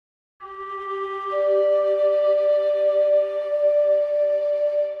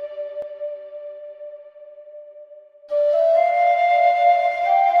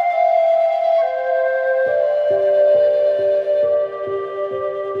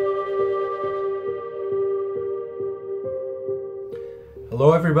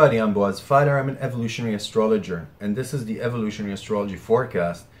Hello everybody, I'm Boaz Fyler. I'm an evolutionary astrologer, and this is the evolutionary astrology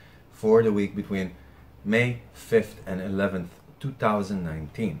forecast for the week between May 5th and 11th,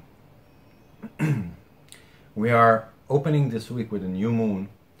 2019. We are opening this week with a new moon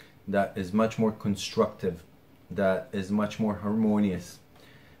that is much more constructive, that is much more harmonious,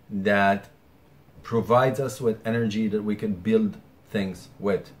 that provides us with energy that we can build things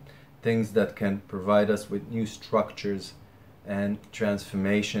with, things that can provide us with new structures and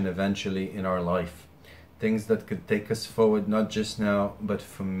transformation eventually in our life, things that could take us forward not just now but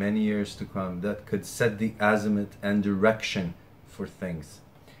for many years to come, that could set the azimuth and direction for things.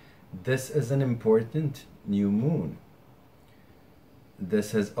 This is an important new moon.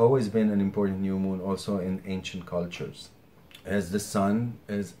 This has always been an important new moon also in ancient cultures, as the sun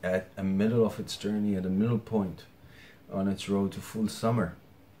is at a middle of its journey, at a middle point on its road to full summer.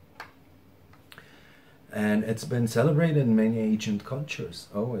 And it's been celebrated in many ancient cultures,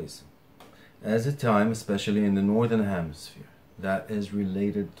 always, as a time, especially in the northern hemisphere, that is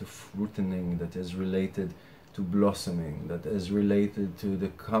related to fruiting, that is related to blossoming, that is related to the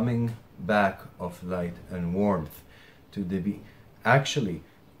coming back of light and warmth, to the actually,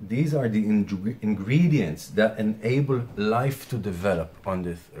 these are the ingredients that enable life to develop on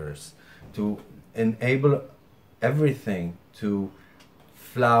this earth, to enable everything to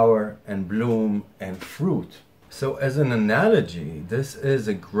flower and bloom and fruit. So as an analogy, this is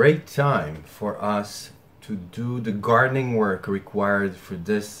a great time for us to do the gardening work required for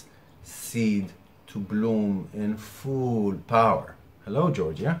this seed to bloom in full power. Hello,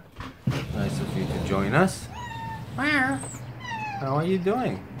 Georgia. Nice of you to join us. How are you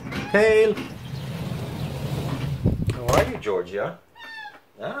doing? Kale. How are you, Georgia?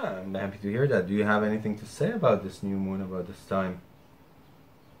 I'm happy to hear that. Do you have anything to say about this new moon, about this time?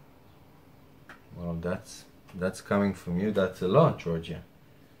 Well, that's coming from you. That's a lot, Georgia.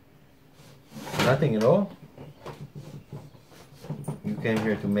 Nothing at all? You came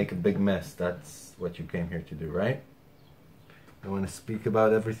here to make a big mess. That's what you came here to do, right? You want to speak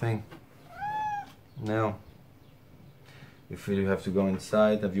about everything? No. You feel you have to go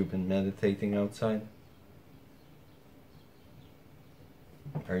inside? Have you been meditating outside?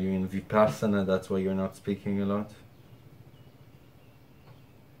 Are you in Vipassana? That's why you're not speaking a lot?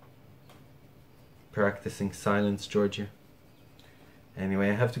 Practicing silence, Georgia? Anyway,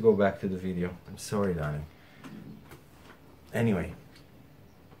 I have to go back to the video. I'm sorry, darling. Anyway,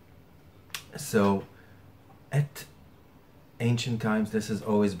 so at ancient times, this has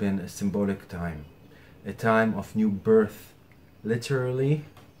always been a symbolic time, a time of new birth. Literally,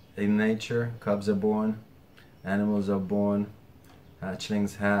 in nature, cubs are born, animals are born,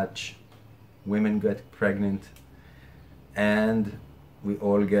 hatchlings hatch, women get pregnant, and we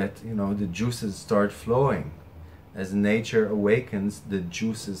all get, the juices start flowing. As nature awakens, the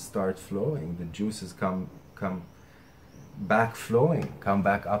juices start flowing. The juices come back flowing, come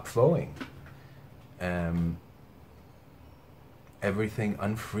back up flowing. Everything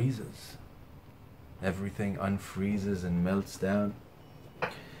unfreezes. Everything unfreezes and melts down.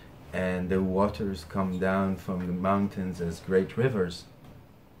 And the waters come down from the mountains as great rivers.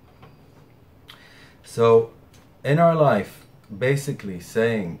 So, in our life, basically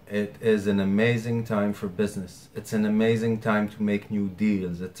saying it is an amazing time for business. It's an amazing time to make new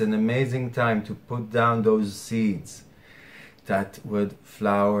deals. It's an amazing time to put down those seeds that would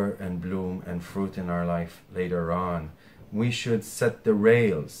flower and bloom and fruit in our life later on. We should set the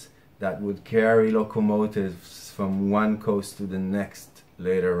rails that would carry locomotives from one coast to the next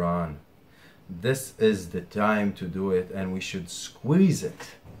later on. This is the time to do it, and we should squeeze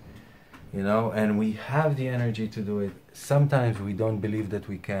it. And we have the energy to do it. Sometimes we don't believe that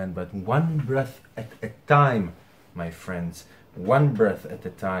we can, but one breath at a time, my friends, one breath at a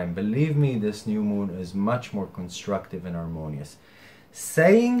time. Believe me, this new moon is much more constructive and harmonious.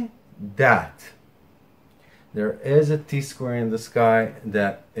 Saying that, there is a T-square in the sky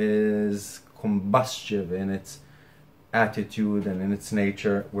that is combustive in its attitude and in its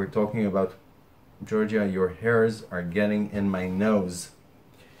nature. We're talking about, Georgia, your hairs are getting in my nose.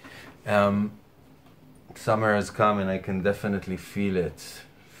 Summer has come and I can definitely feel it.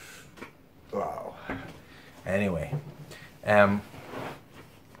 Wow. Anyway,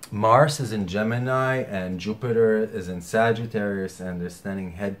 Mars is in Gemini and Jupiter is in Sagittarius, and they're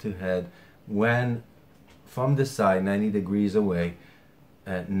standing head to head when from the side, 90 degrees away,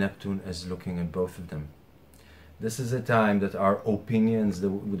 Neptune is looking at both of them. This is a time that our opinions, the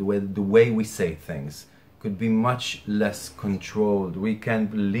way we say things, could be much less controlled. We can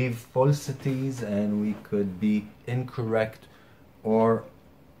believe falsities and we could be incorrect or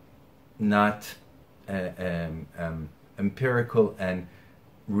not empirical and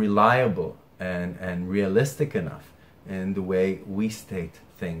reliable and realistic enough in the way we state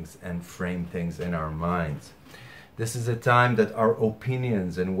things and frame things in our minds. This is a time that our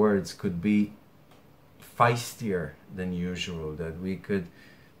opinions and words could be feistier than usual, that we could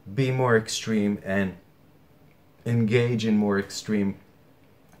be more extreme and engage in more extreme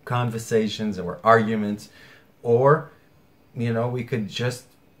conversations or arguments, or we could just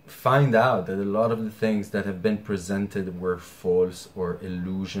find out that a lot of the things that have been presented were false or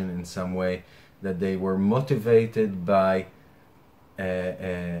illusion in some way, that they were motivated by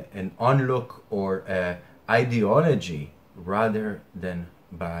an onlook or ideology rather than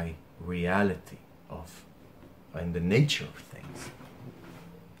by reality and the nature of things.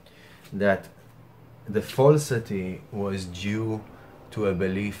 That the falsity was due to a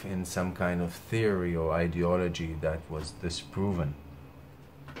belief in some kind of theory or ideology that was disproven.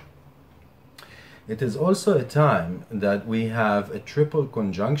 It is also a time that we have a triple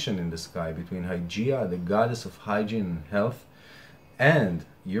conjunction in the sky between Hygeia, the goddess of hygiene and health, and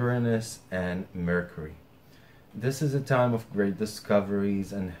Uranus and Mercury. This is a time of great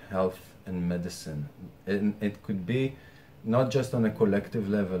discoveries and health and medicine. And it could be not just on a collective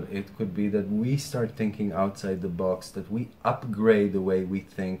level, it could be that we start thinking outside the box, that we upgrade the way we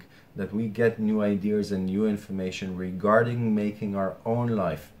think, that we get new ideas and new information regarding making our own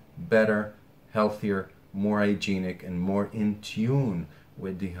life better, healthier, more hygienic, and more in tune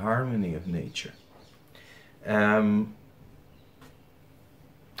with the harmony of nature.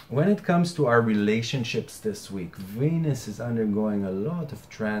 When it comes to our relationships this week, Venus is undergoing a lot of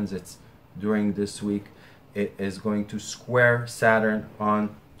transits during this week. It is going to square Saturn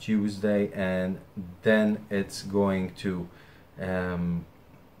on Tuesday, and then it's going to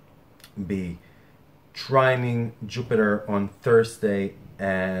be trining Jupiter on Thursday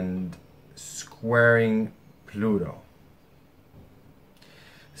and squaring Pluto.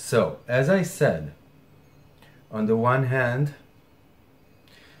 So, as I said, on the one hand,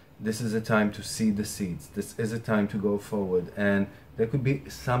 this is a time to seed the seeds. This is a time to go forward, and there could be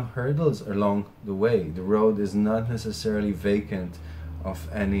some hurdles along the way. The road is not necessarily vacant of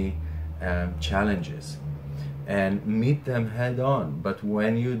any challenges, and meet them head on. But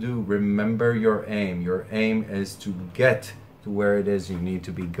when you do, remember your aim. Your aim is to get to where it is you need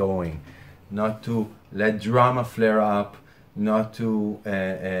to be going, not to let drama flare up, not to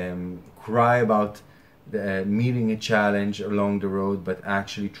cry about meeting a challenge along the road, but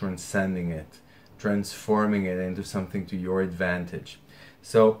actually transcending it, transforming it into something to your advantage.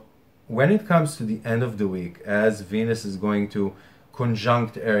 So when it comes to the end of the week, as Venus is going to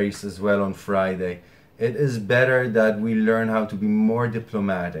conjunct Aries as well on Friday, it is better that we learn how to be more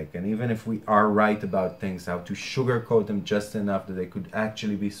diplomatic, and even if we are right about things, how to sugarcoat them just enough that they could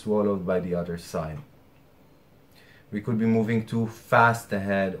actually be swallowed by the other side. We could be moving too fast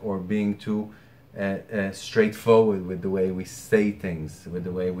ahead, or being too straightforward with the way we say things, with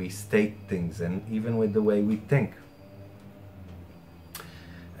the way we state things, and even with the way we think.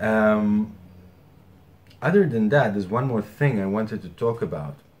 Other than that, there's one more thing I wanted to talk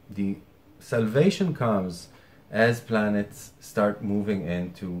about. The salvation comes as planets start moving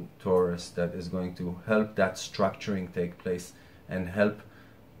into Taurus, that is going to help that structuring take place and help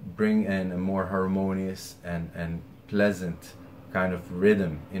bring in a more harmonious and pleasant kind of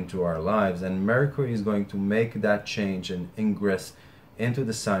rhythm into our lives. And Mercury is going to make that change and ingress into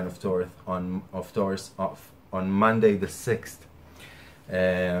the sign of Taurus on Monday the 6th.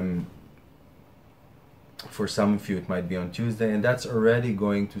 For some of you it might be on Tuesday, and that's already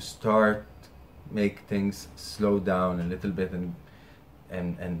going to start make things slow down a little bit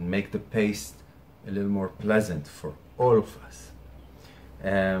and make the pace a little more pleasant for all of us.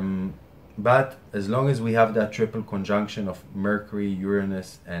 But as long as we have that triple conjunction of Mercury,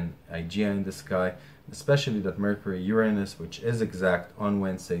 Uranus, and Hygeia in the sky, especially that Mercury-Uranus, which is exact on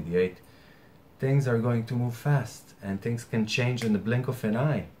Wednesday the 8th, things are going to move fast, and things can change in the blink of an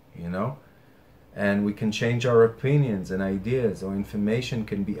eye, and we can change our opinions and ideas, or information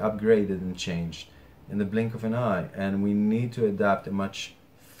can be upgraded and changed in the blink of an eye, and we need to adapt much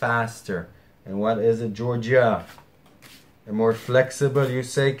faster. And what is it, Georgia? A more flexible, you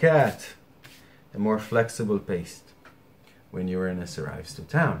say, cat? A more flexible pace when Uranus arrives to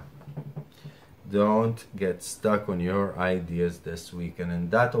town. Don't get stuck on your ideas this week. And in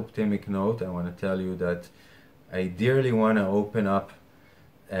that optimistic note, I want to tell you that I dearly want to open up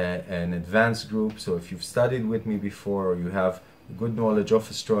an advanced group. So if you've studied with me before, or you have good knowledge of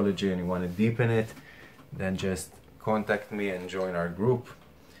astrology and you want to deepen it, then just contact me and join our group.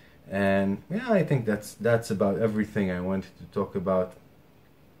 And yeah, I think that's about everything I wanted to talk about.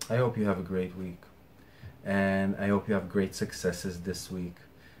 I hope you have a great week, and I hope you have great successes this week.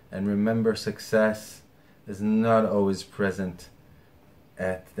 And remember, success is not always present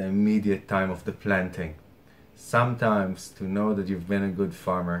at the immediate time of the planting. Sometimes to know that you've been a good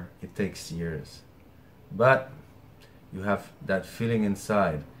farmer, it takes years. But you have that feeling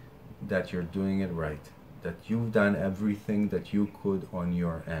inside that you're doing it right, that you've done everything that you could on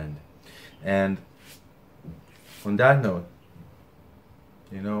your end. And on that note,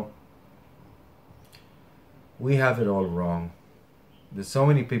 you know, we have it all wrong. There's so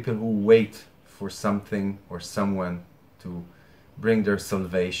many people who wait for something or someone to bring their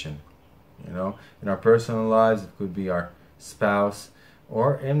salvation. You know, in our personal lives, it could be our spouse,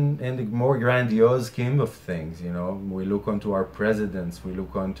 or in the more grandiose scheme of things, you know, we look onto our presidents, we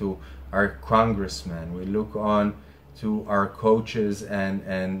look onto our congressmen, we look on to our coaches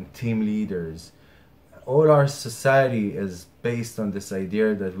and team leaders. All our society is based on this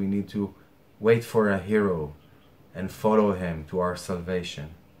idea that we need to wait for a hero and follow him to our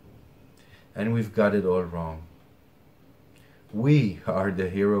salvation. And we've got it all wrong. We are the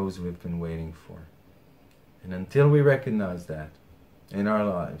heroes we've been waiting for. And until we recognize that in our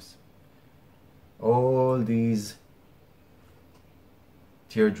lives, all these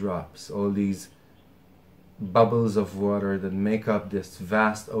teardrops, all these bubbles of water that make up this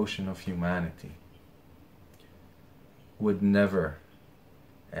vast ocean of humanity would never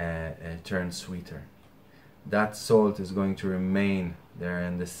turn sweeter. That salt is going to remain there,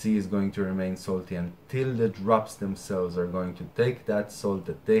 and the sea is going to remain salty until the drops themselves are going to take that salt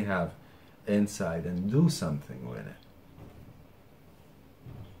that they have inside and do something with it.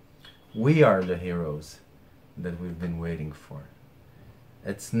 We are the heroes that we've been waiting for.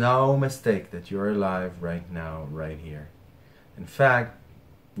 It's no mistake that you're alive right now, right here. In fact,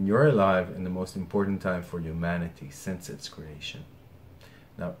 you're alive in the most important time for humanity since its creation.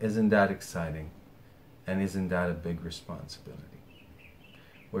 Now, isn't that exciting? And isn't that a big responsibility?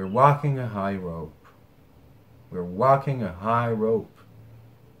 We're walking a high rope. We're walking a high rope.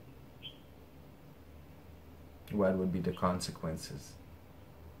 What would be the consequences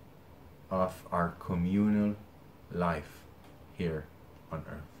of our communal life here on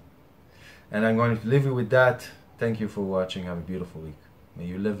earth? And I'm going to leave you with that. Thank you for watching. Have a beautiful week. May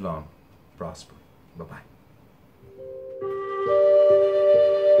you live long, prosper. Bye-bye.